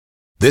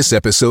This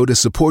episode is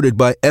supported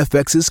by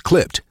FX's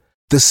Clipped,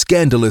 the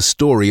scandalous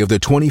story of the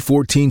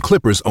 2014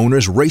 Clippers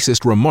owner's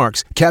racist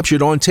remarks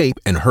captured on tape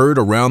and heard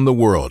around the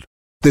world.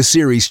 The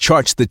series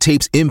charts the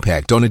tape's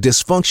impact on a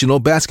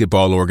dysfunctional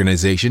basketball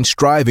organization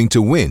striving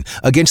to win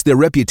against their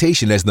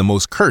reputation as the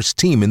most cursed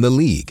team in the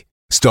league.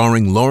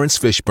 Starring Lawrence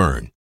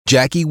Fishburne,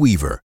 Jackie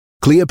Weaver,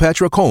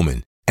 Cleopatra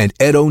Coleman, and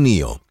Ed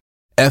O'Neill.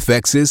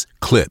 FX's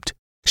Clipped,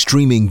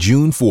 streaming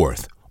June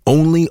 4th,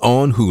 only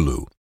on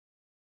Hulu.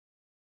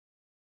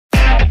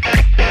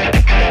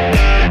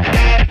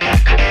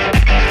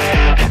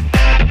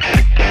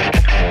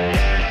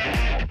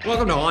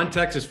 Welcome to On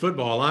Texas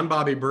Football. I'm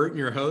Bobby Burton,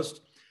 your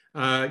host.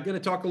 Going to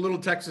talk a little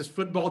Texas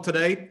football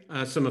today.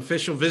 Some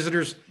official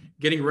visitors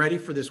getting ready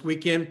for this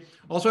weekend.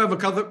 Also have a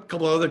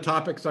couple of other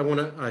topics I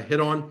want to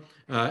hit on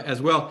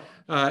as well.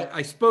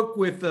 I spoke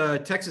with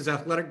Texas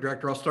Athletic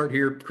Director. I'll start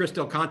here, Chris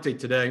Del Conte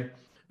today.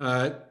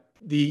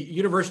 The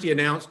university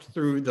announced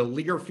through the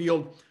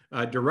Learfield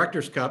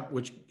Directors Cup,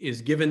 which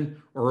is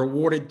given or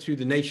awarded to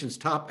the nation's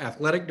top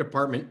athletic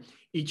department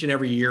each and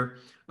every year,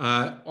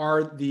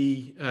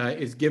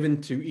 is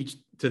given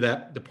to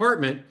that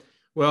department.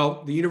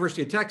 Well, the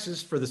University of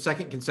Texas, for the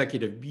second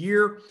consecutive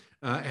year,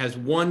 has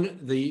won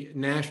the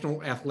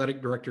National Athletic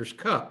Directors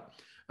Cup.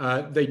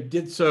 They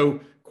did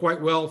so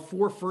quite well.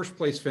 4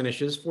 first-place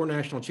finishes, 4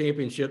 national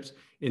championships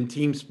in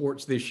team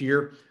sports this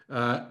year.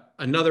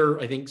 Another,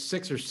 I think,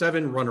 6 or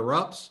 7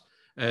 runner-ups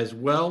as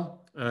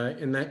well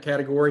in that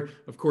category.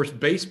 Of course,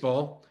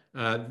 baseball,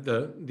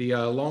 the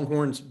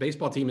Longhorns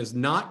baseball team is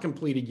not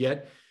completed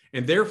yet,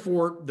 and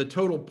therefore the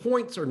total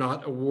points are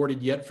not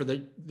awarded yet for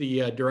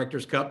the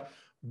Directors Cup.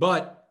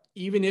 But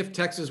even if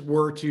Texas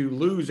were to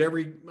lose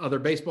every other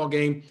baseball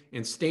game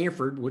and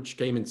Stanford, which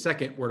came in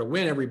second, were to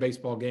win every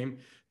baseball game,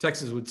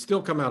 Texas would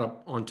still come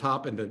out on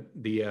top in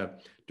the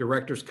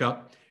Directors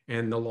Cup,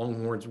 and the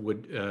Longhorns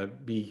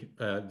would be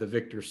the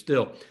victor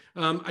still.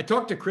 I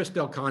talked to Chris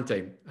Del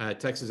Conte,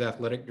 Texas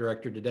Athletic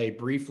Director, today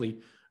briefly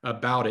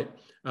about it.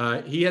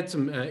 He had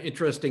some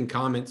interesting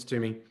comments to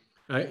me.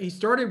 He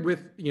started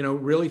with,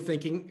 really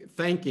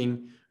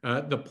thanking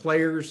the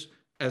players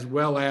as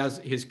well as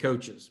his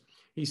coaches.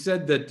 He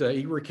said that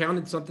he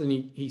recounted something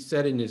he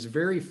said in his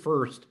very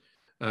first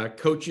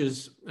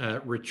coaches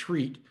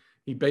retreat.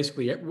 He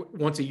basically,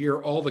 once a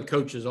year, all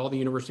the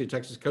University of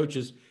Texas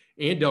coaches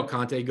and Del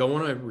Conte go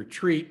on a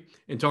retreat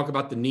and talk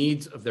about the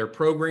needs of their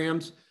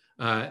programs,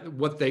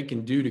 what they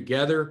can do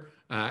together,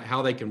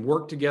 how they can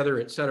work together,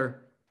 et cetera.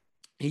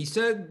 He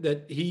said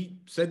that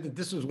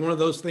this was one of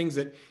those things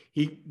that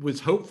he was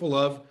hopeful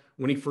of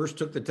when he first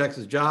took the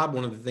Texas job,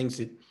 one of the things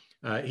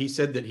that he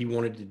said that he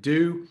wanted to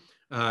do.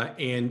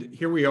 And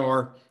here we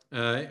are,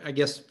 I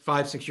guess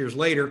 5-6 years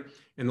later,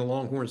 and the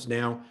Longhorns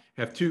now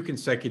have 2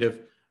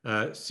 consecutive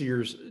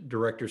Sears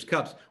Directors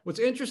Cups. What's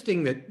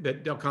interesting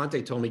that Del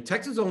Conte told me,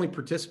 Texas only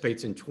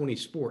participates in 20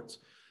 sports.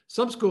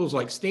 Some schools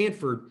like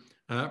Stanford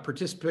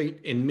participate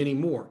in many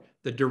more.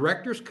 The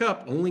Directors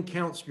Cup only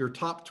counts your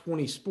top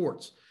 20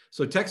 sports.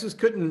 So Texas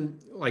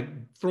couldn't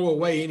throw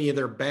away any of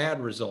their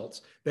bad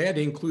results. They had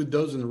to include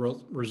those in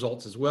the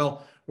results as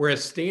well.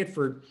 Whereas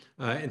Stanford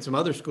and some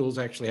other schools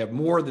actually have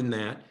more than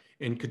that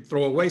and could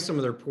throw away some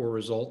of their poor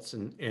results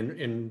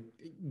and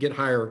get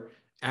higher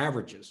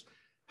averages.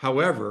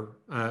 However,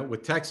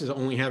 with Texas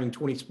only having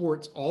 20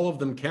 sports, all of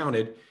them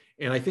counted.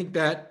 And I think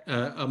that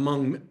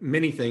among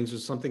many things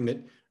was something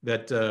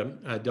that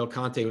Del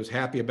Conte was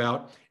happy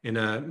about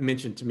and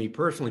mentioned to me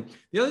personally.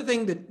 The other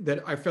thing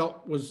that I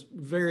felt was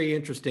very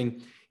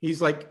interesting,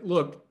 he's like,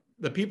 look,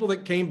 the people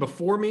that came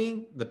before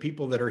me, the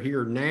people that are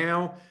here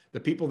now, the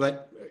people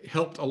that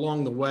helped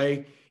along the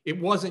way, it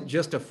wasn't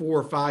just a 4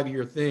 or 5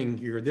 year thing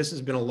here. This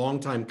has been a long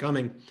time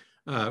coming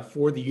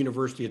for the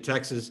University of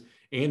Texas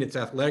and its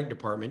athletic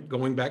department,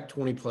 going back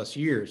 20 plus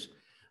years.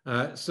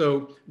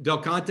 So Del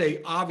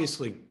Conte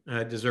obviously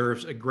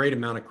deserves a great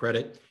amount of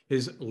credit.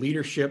 His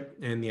leadership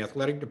in the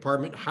athletic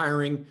department,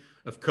 hiring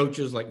of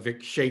coaches like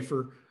Vic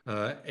Schaefer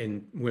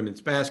in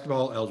women's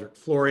basketball, Eldrick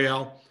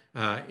Floreal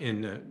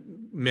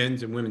in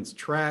men's and women's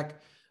track,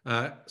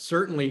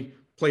 certainly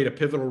played a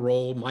pivotal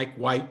role. Mike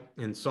White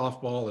in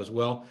softball as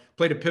well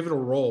played a pivotal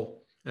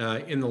role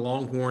in the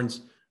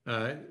Longhorns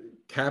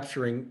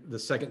capturing the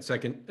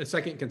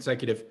second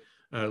consecutive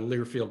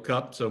Learfield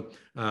Cup. So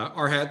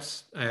our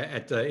hats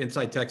at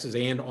Inside Texas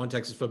and on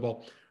Texas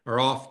Football are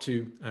off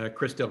to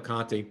Chris Del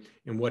Conte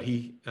and what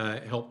he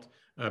helped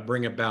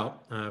bring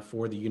about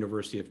for the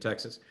University of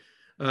Texas.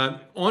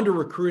 On to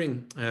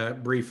recruiting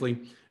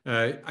briefly.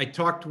 I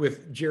talked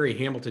with Jerry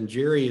Hamilton.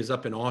 Jerry is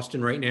up in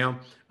Austin right now,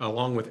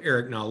 along with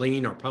Eric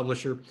Nahlin, our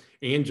publisher,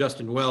 and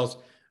Justin Wells.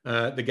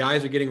 The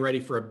guys are getting ready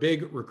for a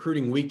big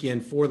recruiting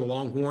weekend for the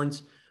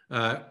Longhorns.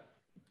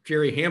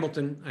 Jerry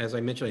Hamilton, as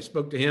I mentioned, I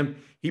spoke to him.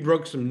 He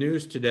broke some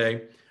news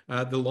today.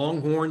 The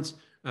Longhorns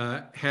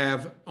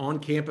have on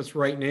campus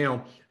right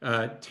now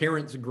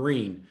Terrence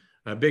Green,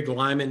 a big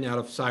lineman out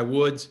of Cy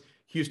Woods,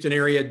 Houston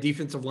area,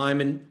 defensive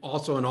lineman,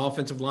 also an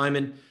offensive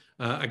lineman,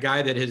 a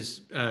guy that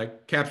has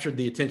captured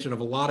the attention of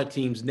a lot of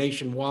teams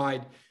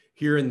nationwide.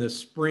 here in the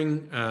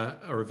spring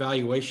or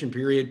evaluation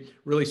period,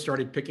 really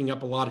started picking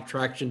up a lot of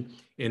traction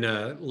in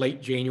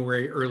late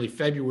January, early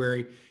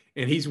February.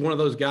 And he's one of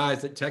those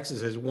guys that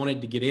Texas has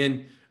wanted to get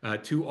in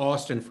to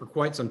Austin for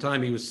quite some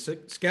time. He was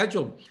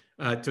scheduled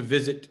to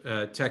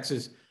visit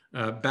Texas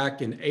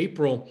back in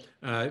April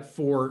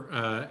for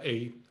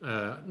a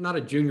not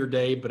a junior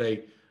day, but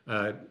a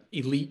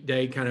elite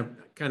day kind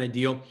of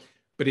deal.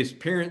 But his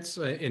parents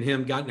and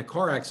him got in a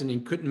car accident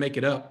and couldn't make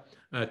it up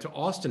to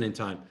Austin in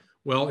time.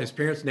 Well, his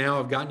parents now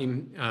have gotten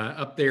him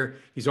up there.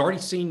 He's already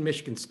seen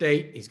Michigan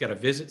State. He's got a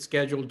visit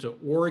scheduled to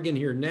Oregon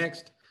here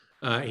next.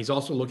 He's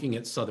also looking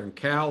at Southern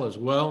Cal as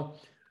well.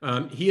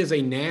 He is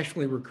a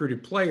nationally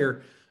recruited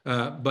player,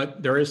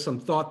 but there is some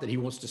thought that he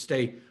wants to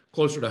stay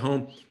closer to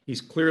home.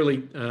 He's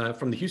clearly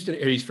from the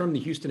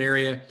Houston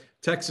area.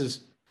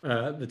 Texas,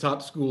 the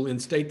top school in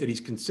state that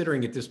he's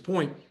considering at this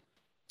point.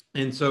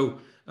 And so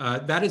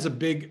that is a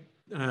big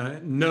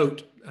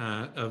note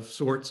of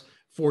sorts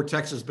for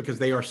Texas, because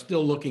they are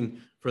still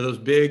looking for those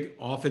big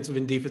offensive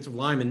and defensive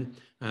linemen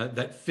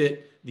that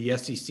fit the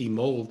SEC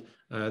mold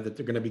that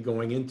they're going to be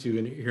going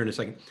into here in a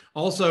second.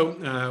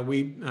 Also,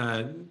 we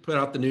put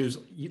out the news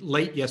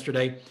late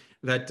yesterday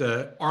that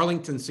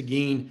Arlington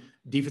Seguin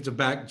defensive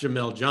back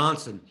Jamel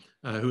Johnson,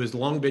 who has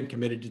long been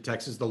committed to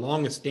Texas, the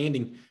longest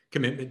standing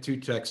commitment to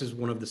Texas,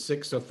 one of the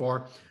 6 so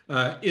far,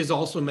 is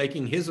also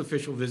making his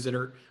official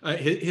visit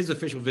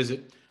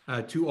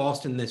to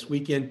Austin this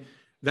weekend.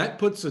 That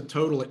puts a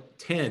total at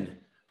 10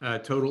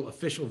 total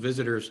official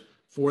visitors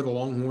for the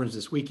Longhorns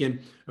this weekend.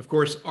 Of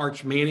course,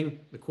 Arch Manning,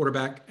 the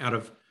quarterback out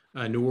of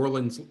New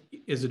Orleans,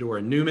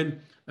 Isidora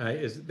Newman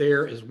is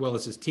there, as well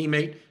as his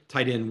teammate,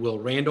 tight end Will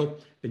Randall.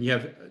 Then you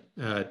have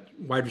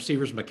wide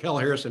receivers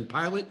McCall Harrison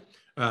Pilot,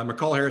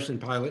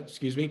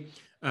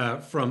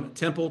 from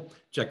Temple,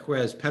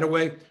 Jaquez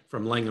Petaway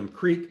from Langham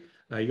Creek.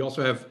 You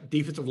also have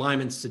defensive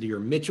lineman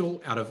Sadir Mitchell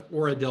out of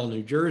Oradell,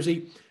 New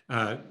Jersey.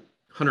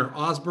 Hunter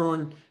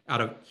Osborne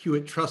out of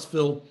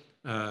Hewitt-Trussville,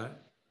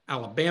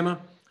 Alabama.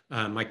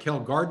 Michael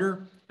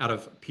Gardner out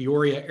of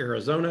Peoria,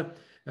 Arizona.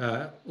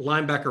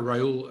 Linebacker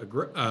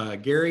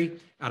Raul Gary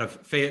out of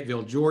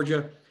Fayetteville,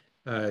 Georgia.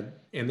 And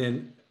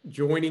then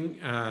joining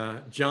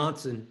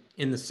Johnson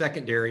in the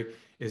secondary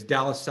is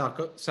Dallas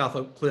South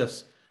Oak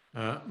Cliffs,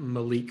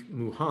 Malik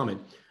Muhammad.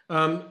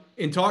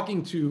 In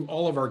talking to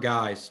all of our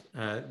guys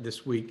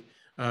this week,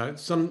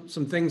 some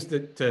things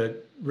that to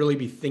really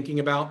be thinking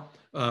about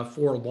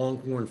for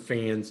Longhorn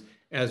fans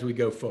as we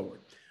go forward.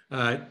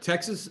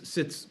 Texas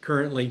sits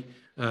currently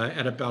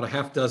at about a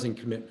half dozen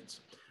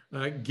commitments.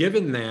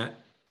 Given that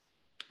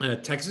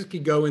Texas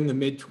could go in the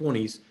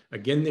mid-20s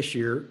again this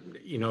year,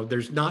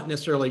 there's not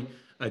necessarily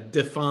a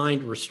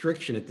defined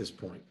restriction at this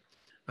point.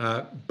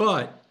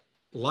 But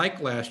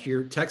like last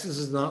year, Texas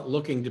is not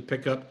looking to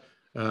pick up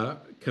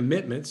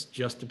commitments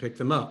just to pick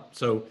them up.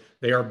 So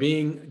they are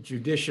being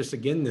judicious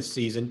again this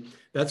season.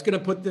 That's going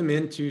to put them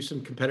into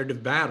some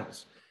competitive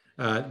battles.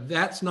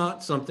 That's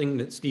not something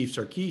that Steve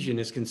Sarkisian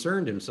is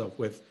concerned himself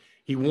with.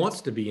 He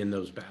wants to be in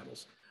those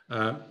battles.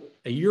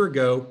 A year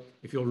ago,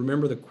 if you'll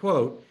remember the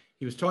quote,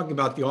 he was talking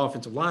about the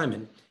offensive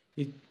linemen.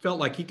 He felt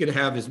like he could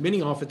have as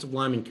many offensive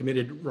linemen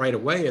committed right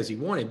away as he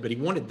wanted, but he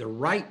wanted the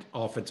right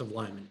offensive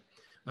linemen.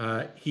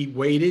 He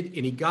waited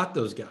and he got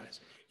those guys.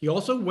 He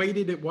also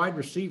waited at wide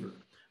receiver.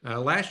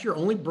 Last year,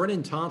 only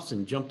Brennan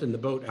Thompson jumped in the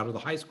boat out of the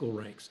high school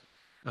ranks.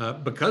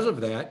 Because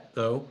of that,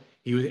 though,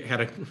 he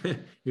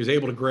was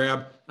able to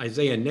grab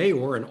Isaiah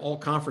Nayor, an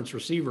all-conference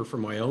receiver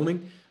from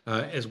Wyoming,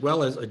 as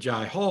well as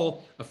Ajay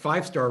Hall, a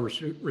 5-star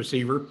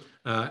receiver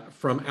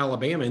from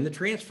Alabama in the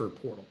transfer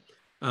portal.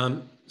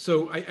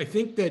 So I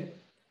think that,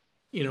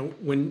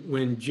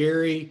 when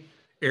Jerry,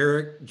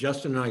 Eric,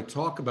 Justin, and I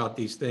talk about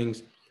these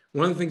things,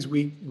 one of the things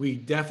we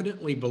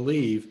definitely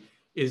believe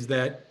is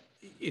that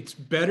it's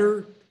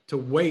better to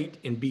wait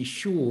and be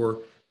sure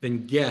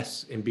than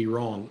guess and be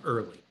wrong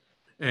early.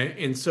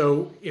 And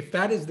so if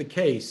that is the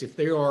case, if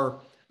they are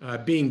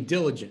being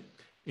diligent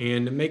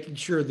and making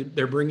sure that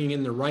they're bringing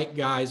in the right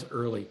guys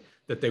early,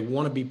 that they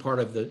want to be part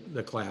of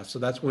the class. So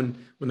that's when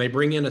they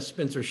bring in a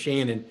Spencer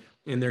Shannon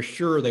and they're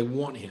sure they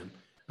want him,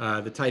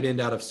 the tight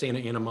end out of Santa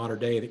Ana Mater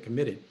Dei that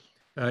committed.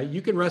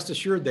 You can rest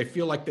assured they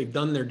feel like they've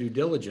done their due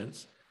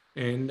diligence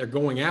and they're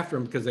going after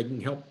him because they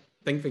think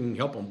they can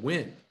help them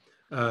win.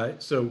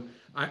 So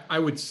I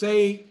would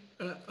say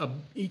to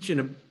each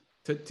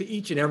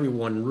and every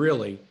one,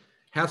 really,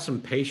 have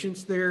some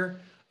patience there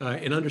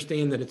and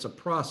understand that it's a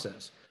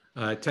process.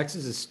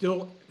 Texas is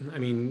still,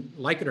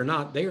 like it or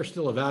not, they are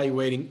still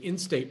evaluating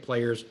in-state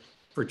players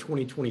for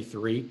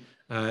 2023.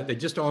 They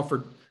just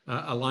offered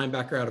a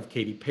linebacker out of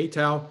Katy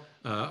Paytow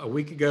a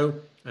week ago,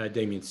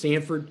 Damian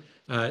Sanford.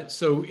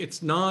 So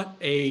it's not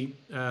a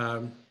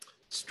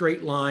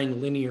straight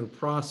line linear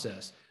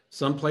process.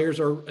 Some players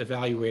are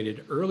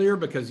evaluated earlier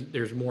because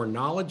there's more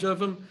knowledge of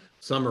them.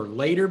 Some are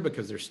later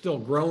because they're still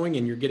growing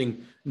and you're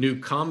getting new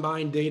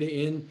combine data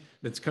in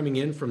that's coming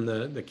in from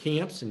the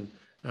camps and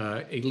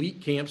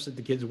elite camps that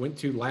the kids went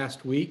to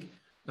last week.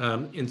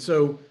 And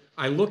so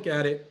I look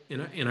at it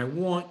and I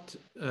want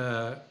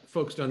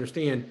folks to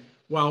understand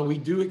while we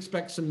do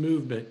expect some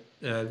movement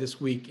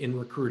this week in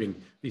recruiting,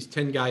 these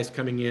 10 guys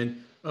coming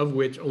in, of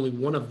which only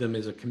one of them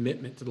is a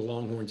commitment to the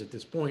Longhorns at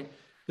this point,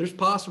 there's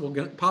possibly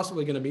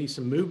going to be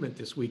some movement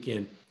this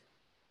weekend.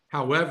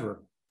 However,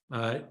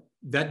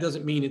 that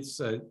doesn't mean it's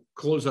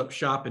close up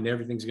shop and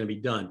everything's going to be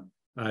done.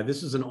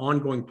 This is an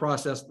ongoing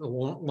process. The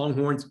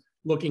Longhorns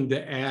looking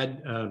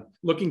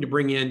to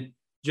bring in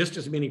just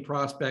as many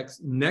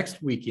prospects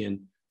next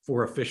weekend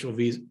for official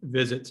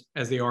visits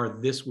as they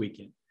are this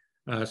weekend.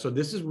 So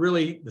this is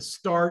really the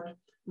start.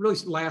 Really,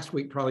 last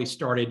week probably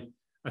started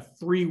a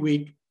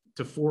 3-week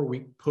to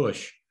 4-week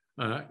push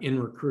in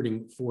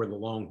recruiting for the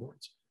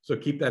Longhorns. So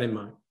keep that in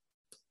mind.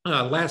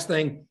 Last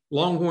thing,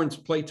 Longhorns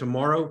play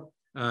tomorrow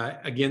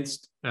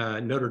against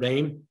Notre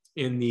Dame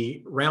in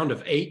the round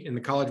of 8 in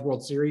the College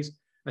World Series.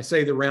 I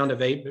say the round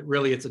of 8, but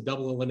really it's a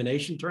double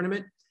elimination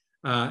tournament.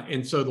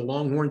 And so the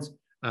Longhorns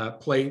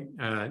play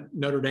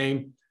Notre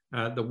Dame.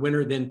 The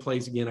winner then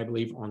plays again, I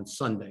believe, on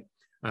Sunday.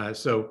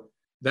 So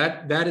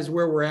that is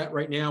where we're at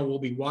right now. We'll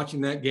be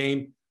watching that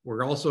game.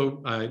 We're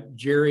also,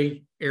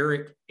 Jerry,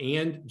 Eric,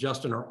 and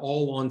Justin are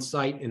all on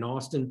site in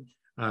Austin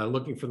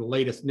looking for the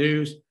latest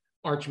news.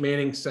 Arch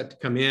Manning set to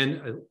come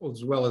in,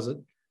 as well as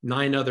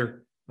 9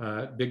 other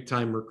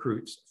big-time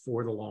recruits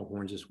for the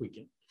Longhorns this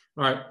weekend.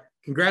 All right.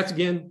 Congrats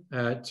again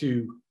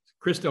to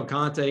Chris Del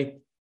Conte,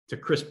 to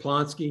Chris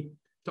Plonsky,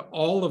 to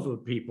all of the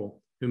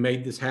people who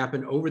made this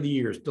happen over the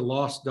years.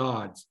 DeLoss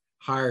Dodds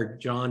hired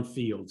John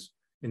Fields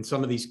and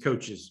some of these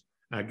coaches.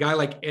 A guy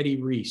like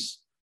Eddie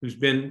Reese, who's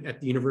been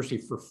at the university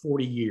for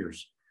 40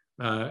 years,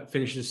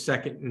 finishes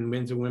second in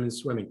men's and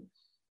women's swimming.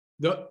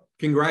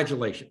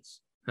 Congratulations.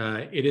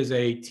 It is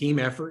a team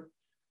effort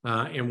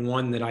and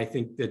one that I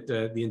think that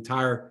the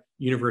entire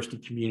university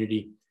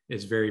community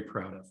is very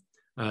proud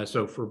of.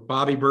 So for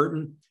Bobby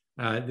Burton,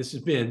 this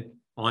has been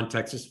On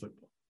Texas Football.